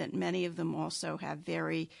understand is that many of them also have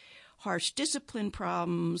very harsh discipline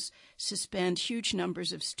problems, suspend huge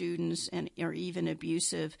numbers of students, and are even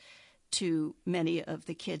abusive to many of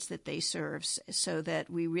the kids that they serve, so that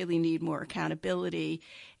we really need more accountability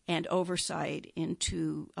and oversight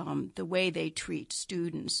into the way they treat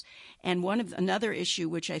students. And another issue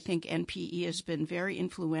which I think NPE has been very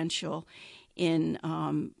influential in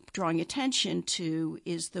drawing attention to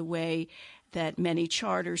is the way that many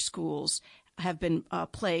charter schools have been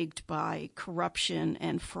plagued by corruption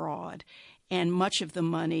and fraud, and much of the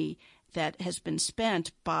money that has been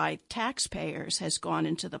spent by taxpayers has gone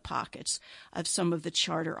into the pockets of some of the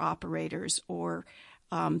charter operators or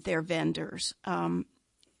their vendors.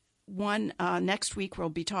 Next week we'll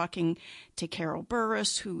be talking to Carol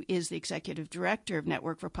Burris, who is the executive director of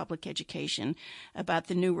Network for Public Education, about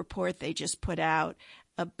the new report they just put out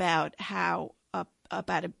about how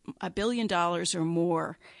about $1 billion or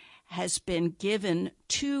more has been given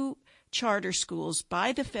to charter schools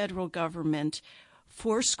by the federal government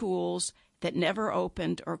for schools that never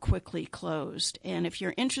opened or quickly closed. And if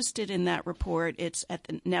you're interested in that report, it's at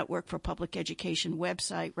the Network for Public Education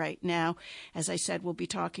website right now. As I said, we'll be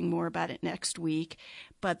talking more about it next week.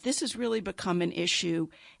 But this has really become an issue,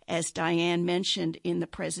 as Diane mentioned, in the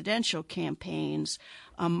presidential campaigns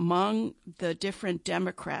among the different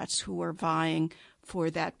Democrats who are vying for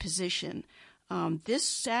that position. This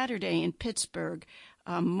Saturday in Pittsburgh,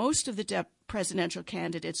 most of the presidential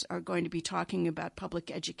candidates are going to be talking about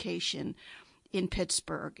public education in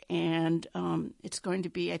Pittsburgh. And it's going to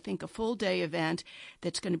be, I think, a full-day event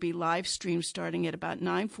that's going to be live streamed starting at about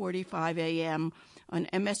 9:45 a.m. on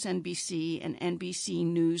MSNBC and NBC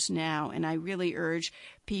News Now. And I really urge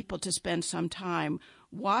people to spend some time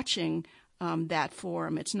watching that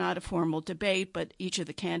forum. It's not a formal debate, but each of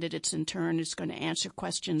the candidates in turn is going to answer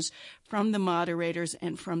questions from the moderators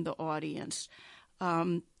and from the audience.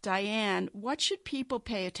 Diane, what should people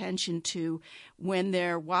pay attention to when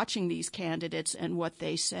they're watching these candidates and what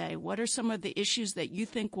they say? What are some of the issues that you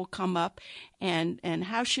think will come up, and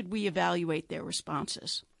how should we evaluate their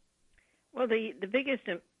responses? Well, the biggest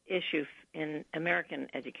issue in American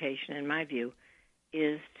education, in my view,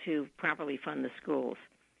 is to properly fund the schools.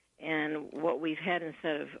 And what we've had,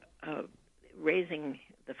 instead of raising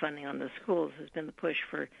the funding on the schools, has been the push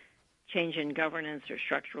for change in governance or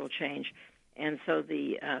structural change. And so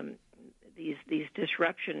these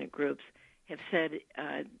disruption groups have said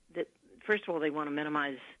that, first of all, they want to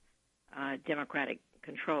minimize democratic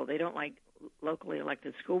control. They don't like locally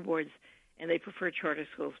elected school boards, and they prefer charter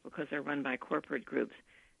schools because they're run by corporate groups.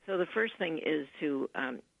 So the first thing is to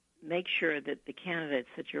make sure that the candidates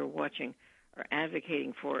that you're watching are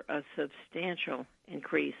advocating for a substantial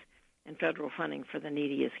increase in federal funding for the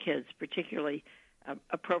neediest kids, particularly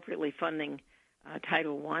appropriately funding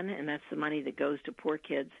Title I, and that's the money that goes to poor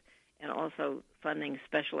kids, and also funding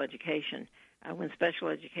special education. When special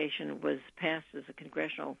education was passed as a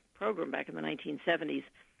congressional program back in the 1970s,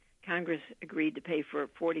 Congress agreed to pay for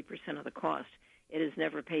 40% of the cost. It has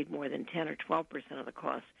never paid more than 10 or 12% of the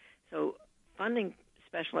cost. So funding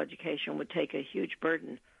special education would take a huge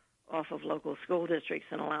burden off of local school districts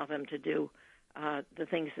and allow them to do the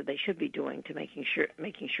things that they should be doing to making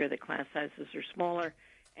sure that class sizes are smaller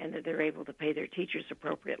and that they're able to pay their teachers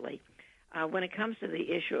appropriately. When it comes to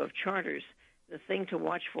the issue of charters, the thing to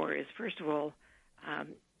watch for is, first of all,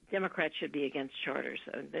 Democrats should be against charters.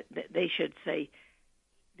 They should say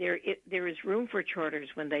there is room for charters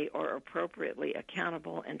when they are appropriately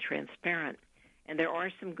accountable and transparent. And there are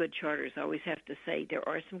some good charters. I always have to say there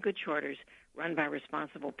are some good charters run by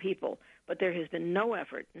responsible people, but there has been no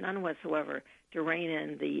effort, none whatsoever, to rein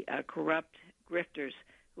in the corrupt grifters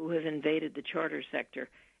who have invaded the charter sector.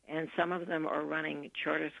 And some of them are running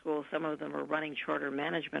charter schools, some of them are running charter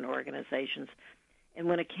management organizations. And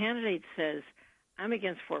when a candidate says, I'm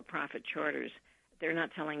against for-profit charters, they're not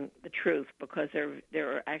telling the truth, because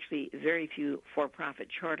there are actually very few for-profit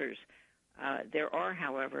charters. There are,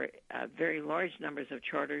 however, very large numbers of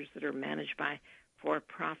charters that are managed by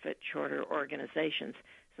for-profit charter organizations.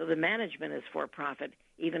 So the management is for-profit,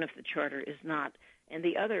 even if the charter is not. And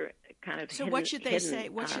the other kind of what should they say?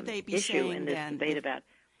 What should they be issue saying in this then? debate about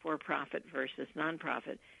for-profit versus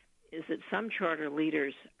non-profit is that some charter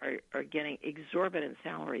leaders are getting exorbitant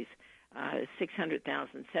salaries,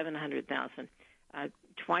 $600,000, $700,000,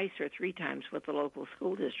 twice or three times what the local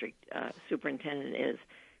school district superintendent is.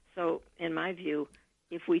 So, in my view,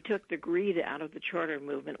 if we took the greed out of the charter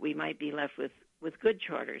movement, we might be left with good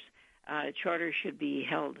charters. Charters should be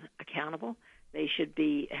held accountable. They should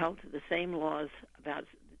be held to the same laws about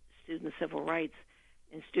student civil rights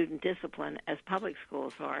and student discipline as public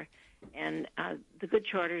schools are, and the good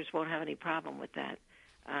charters won't have any problem with that.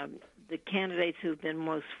 The candidates who've been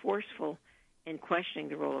most forceful in questioning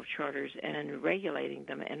the role of charters and in regulating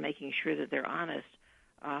them and making sure that they're honest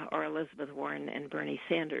are Elizabeth Warren and Bernie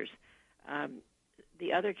Sanders.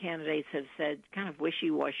 The other candidates have said kind of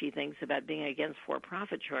wishy-washy things about being against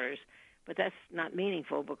for-profit charters, but that's not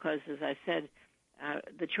meaningful because, as I said,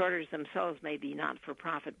 the charters themselves may be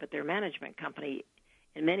not-for-profit, but their management company,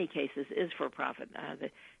 in many cases, is for-profit.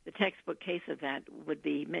 The textbook case of that would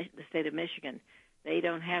be the state of Michigan. They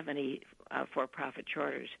don't have any for-profit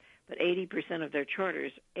charters, but 80% of their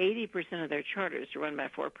charters are run by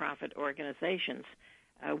for-profit organizations,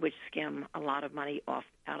 which skim a lot of money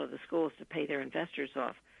out of the schools to pay their investors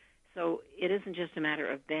off. So it isn't just a matter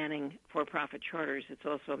of banning for-profit charters. It's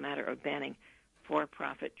also a matter of banning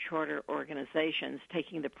for-profit charter organizations,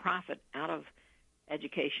 taking the profit out of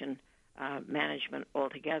education management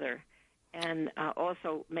altogether, and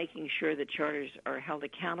also making sure that charters are held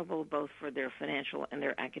accountable both for their financial and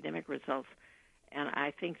their academic results. And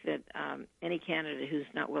I think that any candidate who's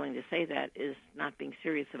not willing to say that is not being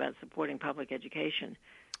serious about supporting public education.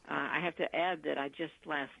 I have to add that I just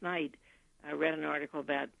last night read an article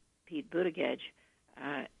about Pete Buttigieg,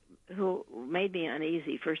 who made me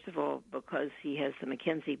uneasy, first of all, because he has the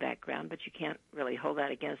McKinsey background, but you can't really hold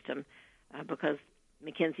that against him because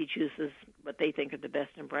McKinsey chooses what they think are the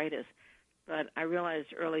best and brightest. But I realized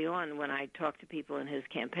early on when I talked to people in his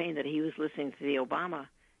campaign that he was listening to the Obama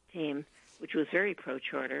team, which was very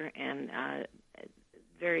pro-charter and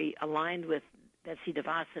very aligned with Betsy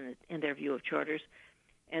DeVos in their view of charters.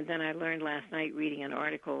 And then I learned last night reading an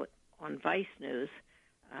article on Vice News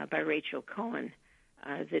by Rachel Cohen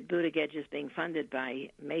that Buttigieg is being funded by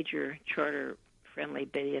major charter-friendly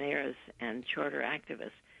billionaires and charter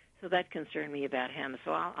activists. So that concerned me about him.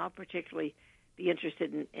 So I'll particularly be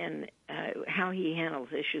interested in how he handles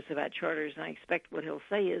issues about charters, and I expect what he'll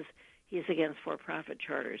say is he's against for-profit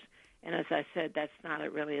charters. And as I said, that's not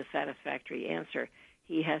really a satisfactory answer.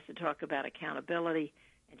 He has to talk about accountability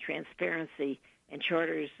and transparency and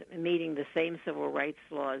charters meeting the same civil rights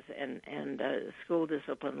laws and school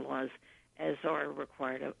discipline laws as are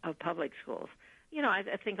required of public schools. You know, I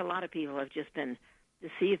think a lot of people have just been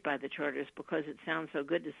deceived by the charters because it sounds so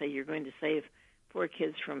good to say you're going to save poor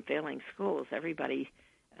kids from failing schools. Everybody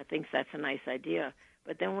thinks that's a nice idea.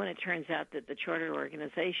 But then when it turns out that the charter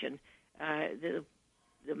organization,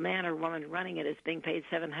 the man or woman running it is being paid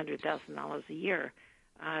 $700,000 a year,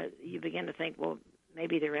 you begin to think, well,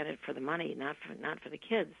 maybe they're in it for the money, not for the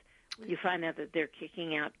kids. You find out that they're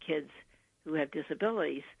kicking out kids who have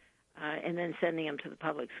disabilities and then sending them to the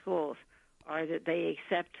public schools, or that they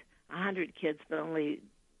accept 100 kids, but only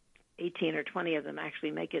 18 or 20 of them actually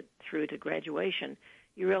make it through to graduation.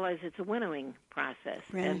 You realize it's a winnowing process.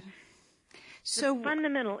 Right. So the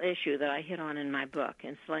fundamental issue that I hit on in my book,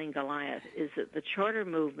 in Slaying Goliath, is that the charter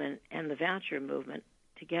movement and the voucher movement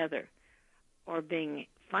together are being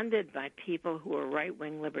funded by people who are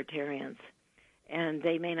right-wing libertarians. And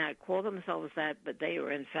they may not call themselves that, but they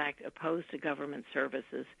are, in fact, opposed to government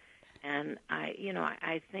services. And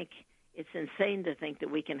I think it's insane to think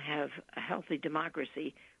that we can have a healthy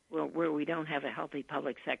democracy where we don't have a healthy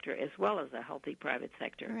public sector as well as a healthy private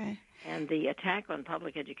sector. Right. And the attack on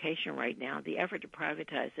public education right now, the effort to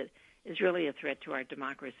privatize it, is really a threat to our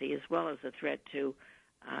democracy as well as a threat to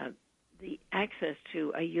the access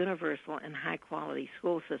to a universal and high-quality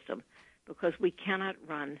school system, because we cannot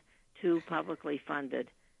run two publicly funded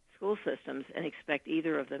school systems and expect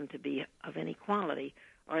either of them to be of any quality.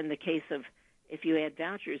 Or in the case of, if you add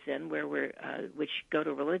vouchers in, which go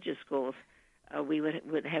to religious schools, we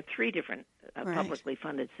would have three different right. publicly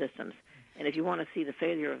funded systems. And if you want to see the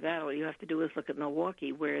failure of that, all you have to do is look at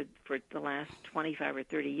Milwaukee, where for the last 25 or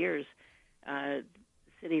 30 years, the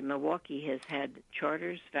city of Milwaukee has had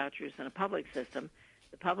charters, vouchers, and a public system.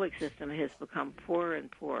 The public system has become poorer and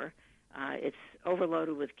poorer. It's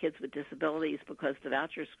overloaded with kids with disabilities because the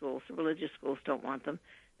voucher schools, the religious schools, don't want them.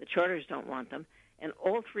 The charters don't want them. And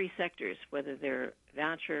all three sectors, whether they're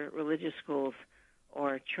voucher, religious schools,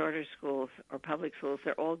 or charter schools or public schools,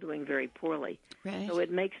 they're all doing very poorly. Right. So it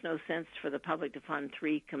makes no sense for the public to fund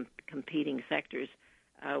three competing sectors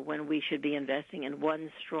when we should be investing in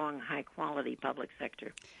one strong, high-quality public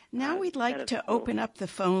sector. Now we'd like to open up the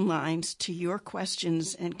phone lines to your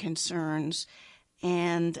questions and concerns.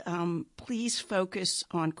 And please focus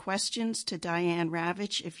on questions to Diane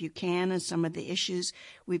Ravitch, if you can, on some of the issues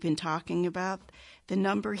we've been talking about. The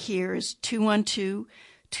number here is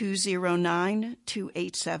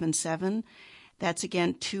 212-209-2877. That's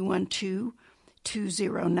again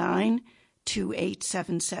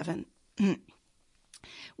 212-209-2877.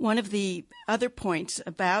 One of the other points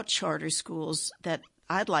about charter schools that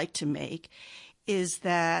I'd like to make is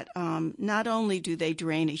that not only do they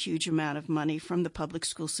drain a huge amount of money from the public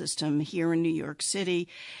school system here in New York City,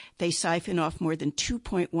 they siphon off more than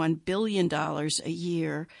 $2.1 billion a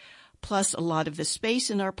year, plus a lot of the space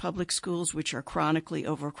in our public schools, which are chronically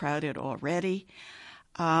overcrowded already.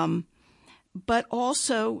 But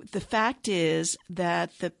also the fact is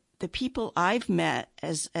that the people I've met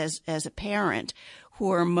as a parent who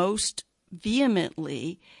are most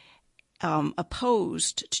vehemently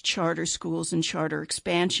opposed to charter schools and charter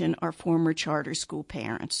expansion are former charter school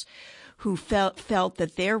parents who felt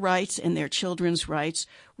that their rights and their children's rights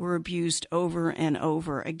were abused over and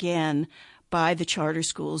over again by the charter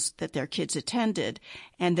schools that their kids attended.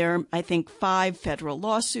 And there are, I think, 5 federal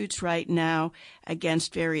lawsuits right now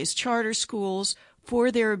against various charter schools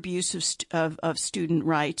for their abuse of student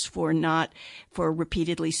rights, for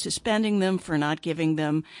repeatedly suspending them, for not giving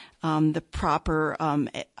them the proper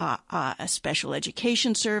special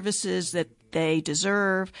education services that they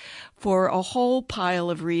deserve, for a whole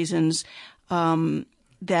pile of reasons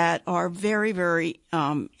that are very, very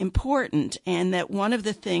important, and that one of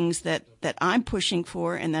the things that I'm pushing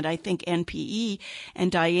for and that I think NPE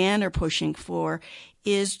and Diane are pushing for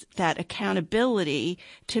is that accountability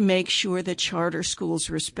to make sure that charter schools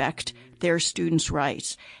respect their students'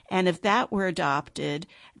 rights. And if that were adopted,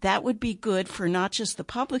 that would be good for not just the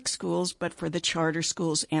public schools, but for the charter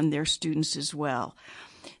schools and their students as well.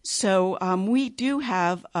 So we do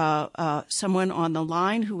have someone on the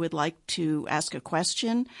line who would like to ask a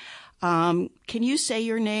question. Can you say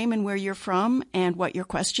your name and where you're from and what your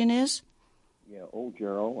question is? Yeah, Old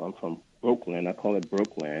Gerald. I'm from Brooklyn. I call it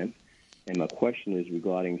Brooklyn. And my question is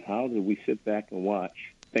regarding how do we sit back and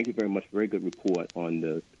watch? Thank you very much. Very good report on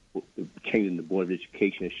the changing the Board of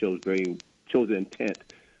Education. It shows the intent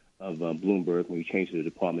of Bloomberg when he changed the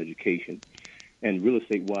Department of Education. And real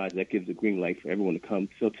estate-wise, that gives a green light for everyone to come.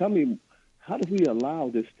 So tell me, how did we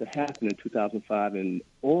allow this to happen in 2005? And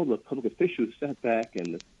all the public officials sat back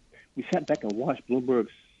and watched Bloomberg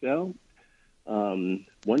sell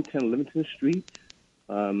 110 Livingston Street.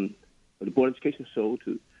 The Board of Education sold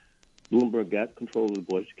to Bloomberg, got control of the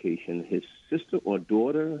Board of Education. His sister or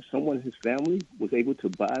daughter, someone in his family, was able to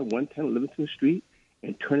buy 110 Livingston Street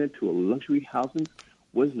and turn it into a luxury housing.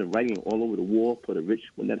 Wasn't the writing all over the wall for the rich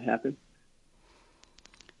when that happened?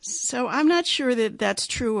 So I'm not sure that that's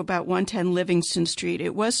true about 110 Livingston Street.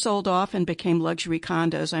 It was sold off and became luxury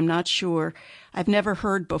condos. I'm not sure. I've never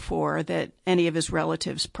heard before that any of his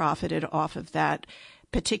relatives profited off of that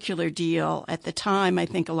particular deal. At the time, I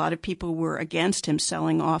think a lot of people were against him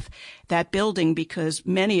selling off that building because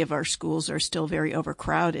many of our schools are still very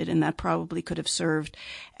overcrowded, and that probably could have served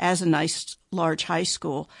as a nice large high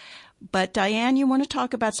school. But Diane, you want to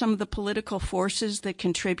talk about some of the political forces that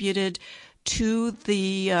contributed to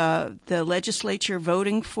the legislature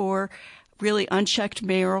voting for really unchecked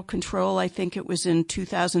mayoral control. I think it was in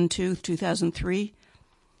 2002, 2003.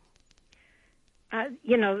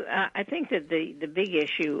 I think that the big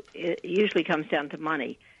issue usually comes down to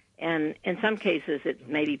money. And in some cases, it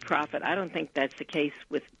may be profit. I don't think that's the case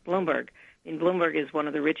with Bloomberg. I mean, Bloomberg is one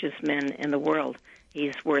of the richest men in the world.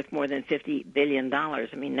 He's worth more than $50 billion. I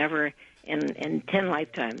mean, never in 10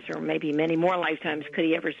 lifetimes or maybe many more lifetimes could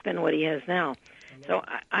he ever spend what he has now. So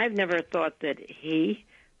I've never thought that he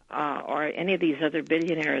or any of these other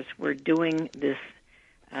billionaires were doing this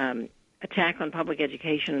attack on public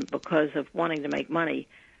education because of wanting to make money.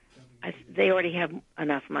 They already have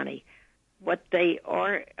enough money. What they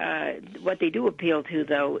do appeal to,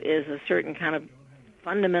 though, is a certain kind of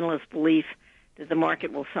fundamentalist belief that the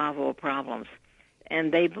market will solve all problems.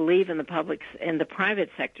 And they believe in the private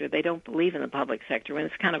sector. They don't believe in the public sector. And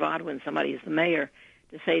it's kind of odd when somebody is the mayor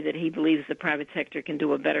to say that he believes the private sector can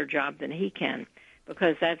do a better job than he can,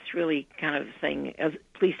 because that's really kind of saying,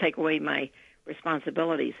 please take away my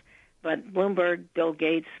responsibilities. But Bloomberg, Bill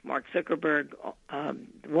Gates, Mark Zuckerberg,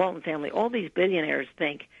 the Walton family, all these billionaires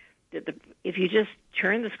think that if you just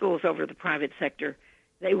turn the schools over to the private sector,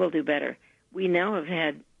 they will do better. We now have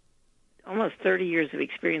had almost 30 years of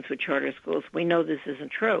experience with charter schools. We know this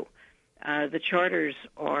isn't true. The charters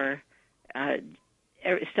are,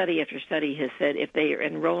 study after study has said, if they are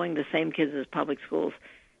enrolling the same kids as public schools,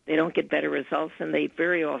 they don't get better results, and they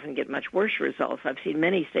very often get much worse results. I've seen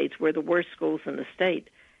many states where the worst schools in the state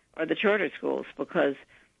are the charter schools because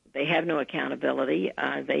they have no accountability.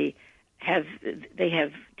 They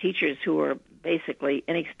have teachers who are basically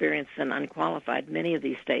inexperienced and unqualified, many of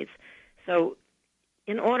these states. So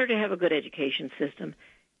in order to have a good education system,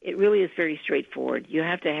 it really is very straightforward. You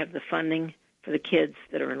have to have the funding for the kids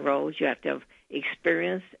that are enrolled. You have to have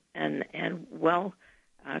experienced and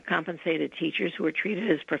compensated teachers who are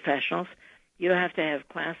treated as professionals. You have to have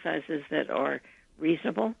class sizes that are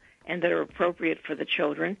reasonable and that are appropriate for the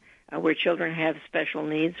children. Where children have special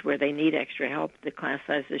needs, where they need extra help, the class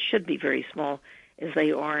sizes should be very small, as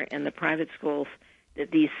they are in the private schools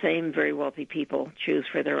that these same very wealthy people choose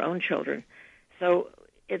for their own children. So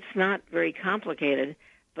it's not very complicated,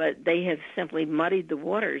 but they have simply muddied the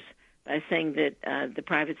waters by saying that the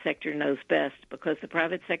private sector knows best, because the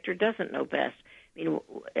private sector doesn't know best. I mean,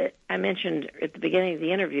 I mentioned at the beginning of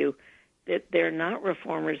the interview that they're not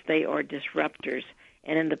reformers, they are disruptors.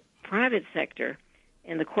 And in the private sector,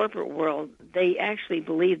 in the corporate world, they actually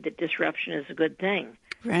believe that disruption is a good thing.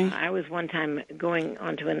 Right. I was one time going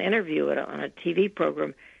onto an interview on a TV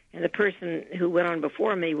program, and the person who went on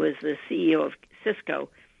before me was the CEO of Cisco,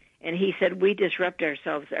 and he said, we disrupt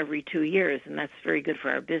ourselves every 2 years, and that's very good for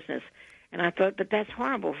our business. And I thought, but that's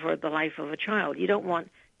horrible for the life of a child. You don't want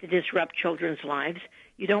to disrupt children's lives.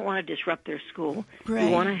 You don't want to disrupt their school. Right.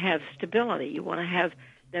 You want to have stability. You want to have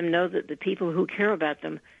them know that the people who care about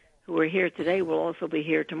them who are here today will also be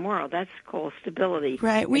here tomorrow. That's called stability.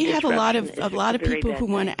 Right. We have a lot of people who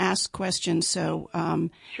want to ask questions. So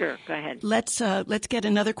sure, go ahead. Let's get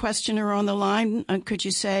another questioner on the line. Could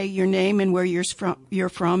you say your name and where you're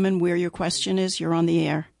from and where your question is? You're on the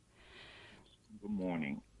air. Good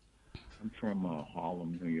morning. I'm from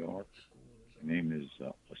Harlem, New York. My name is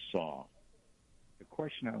Asar. The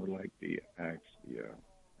question I would like to ask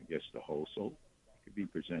the host, so it could be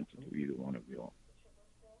presented to either one of y'all.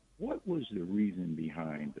 What was the reason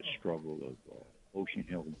behind the struggle of Ocean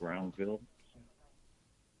Hill-Brownsville?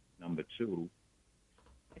 Number two.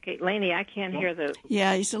 Okay, Laney, I can't hear the.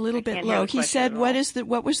 Yeah, he's a little bit low. He said,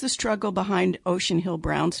 "What was the struggle behind Ocean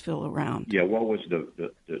Hill-Brownsville around?" Yeah, what was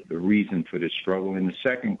the reason for the struggle? And the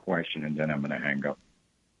second question, and then I'm going to hang up,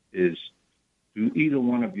 is: do either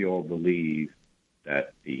one of y'all believe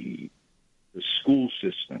that the school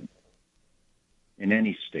system in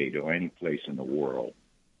any state or any place in the world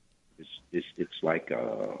it's like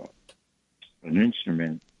an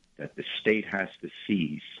instrument that the state has to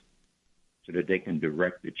seize so that they can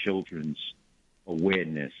direct the children's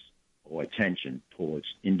awareness or attention towards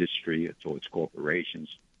industry or towards corporations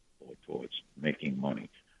or towards making money?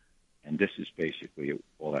 And this is basically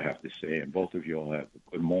all I have to say. And both of you all have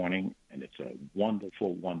a good morning, and it's a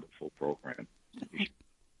wonderful, wonderful program.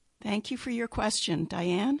 Thank you for your question.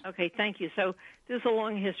 Diane? Okay, thank you. So there's a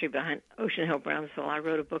long history behind Ocean Hill-Brownsville. I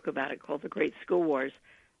wrote a book about it called The Great School Wars.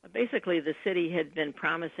 Basically, the city had been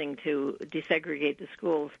promising to desegregate the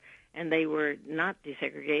schools, and they were not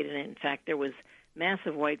desegregated. In fact, there was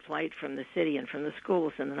massive white flight from the city and from the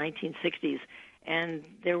schools in the 1960s. And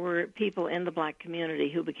there were people in the black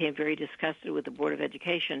community who became very disgusted with the Board of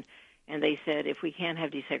Education, and they said, if we can't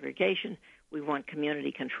have desegregation, we want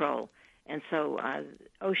community control. And so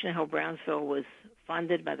Ocean Hill-Brownsville was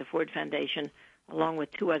funded by the Ford Foundation along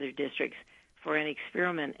with 2 other districts for an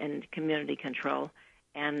experiment in community control.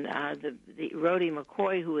 And the Rhodey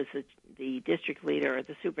McCoy, who was the district leader or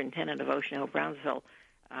the superintendent of Ocean Hill-Brownsville,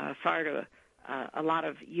 fired a lot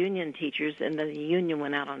of union teachers, and then the union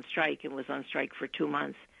went out on strike and was on strike for 2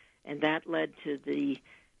 months. And that led to the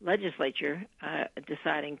legislature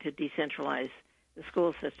deciding to decentralize the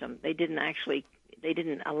school system. They didn't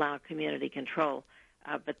allow community control,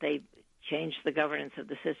 but they changed the governance of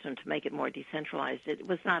the system to make it more decentralized. It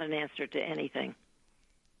was not an answer to anything.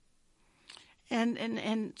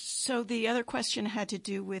 And so the other question had to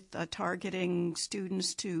do with targeting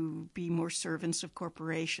students to be more servants of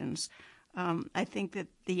corporations. I think that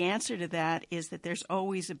the answer to that is that there's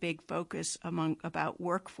always a big focus about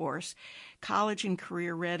workforce. College and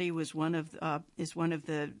career ready is one of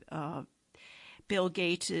the Bill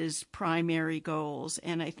Gates's primary goals,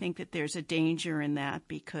 and I think that there's a danger in that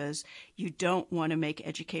because you don't want to make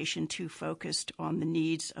education too focused on the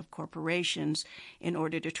needs of corporations in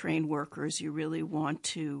order to train workers. You really want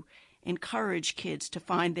to encourage kids to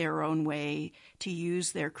find their own way, to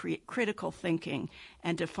use their critical thinking,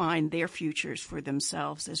 and to find their futures for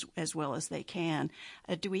themselves as well as they can.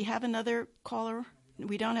 Do we have another caller?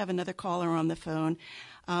 We don't have another caller on the phone.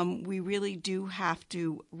 We really do have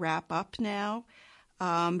to wrap up now.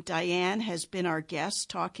 Diane has been our guest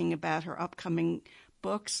talking about her upcoming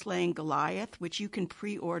book, Slaying Goliath, which you can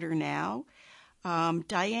pre-order now.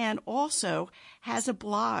 Diane also has a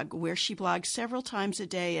blog where she blogs several times a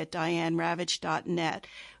day at dianeravage.net,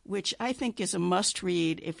 which I think is a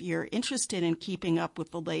must-read if you're interested in keeping up with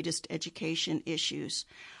the latest education issues.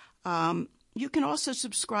 You can also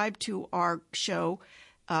subscribe to our show,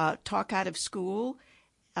 Talk Out of School,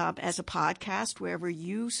 as a podcast wherever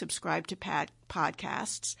you subscribe to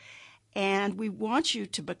podcasts. And we want you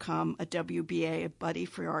to become a WBA buddy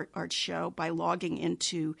for our show by logging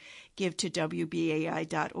into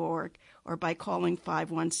givetowbai.org or by calling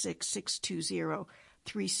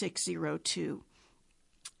 516-620-3602.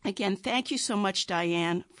 Again, thank you so much,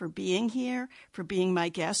 Diane, for being here, for being my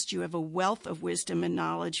guest. You have a wealth of wisdom and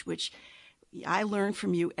knowledge, which I learn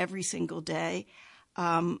from you every single day.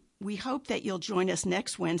 We hope that you'll join us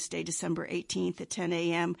next Wednesday, December 18th at 10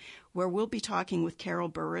 a.m., where we'll be talking with Carol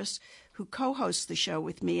Burris, who co-hosts the show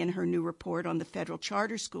with me in her new report on the Federal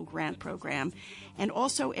Charter School Grant Program, and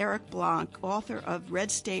also Eric Blanc, author of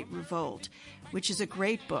Red State Revolt, which is a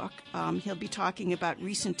great book. He'll be talking about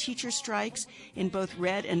recent teacher strikes in both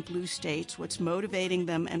red and blue states, what's motivating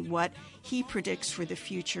them, and what he predicts for the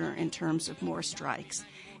future in terms of more strikes.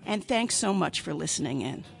 And thanks so much for listening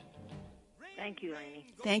in. Thank you, Lainey.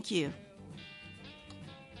 Thank you.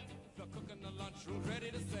 The cook and the lunch room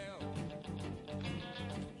ready to sell.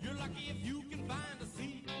 You're lucky if you can find a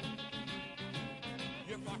seat.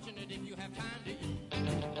 You're fortunate if you have time to eat.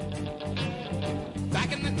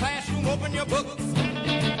 Back in the classroom, open your books.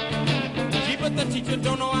 Gee, but the teacher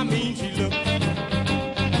don't know how mean she looks.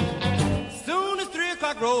 Soon as 3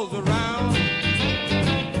 o'clock rolls around,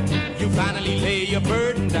 you finally lay your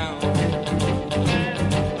burden down.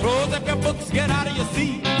 Close up your books, get out of your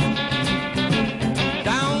seat.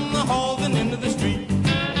 Down the halls and into the street.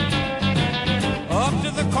 Up to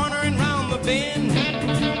the corner and round the bend.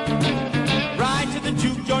 Right to the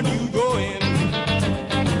juke joint you go in.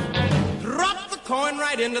 Drop the coin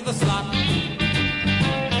right into the slot.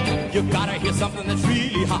 You gotta hear something that's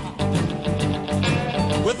really hot.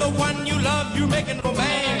 With the one you love, you're making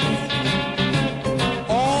romance.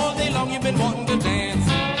 All day long you've been wanting to dance.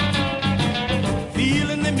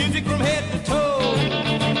 Feeling the music from